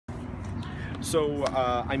So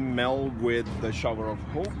I'm Mel with the Shower of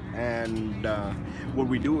Hope, and what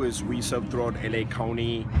we do is we serve throughout LA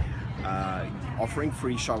County, offering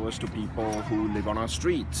free showers to people who live on our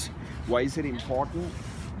streets. Why is it important?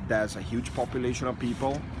 There's a huge population of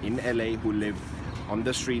people in LA who live on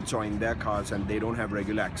the streets or in their cars, and they don't have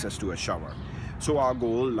regular access to a shower. So our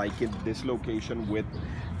goal, like in this location with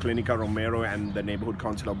Clinica Romero and the Neighborhood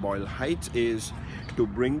Council of Boyle Heights, is to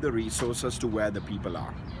bring the resources to where the people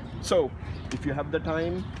are. So if you have the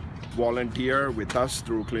time, volunteer with us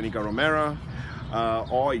through Clinica Romero,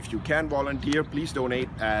 or if you can volunteer, please donate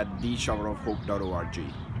at theshowerofhope.org.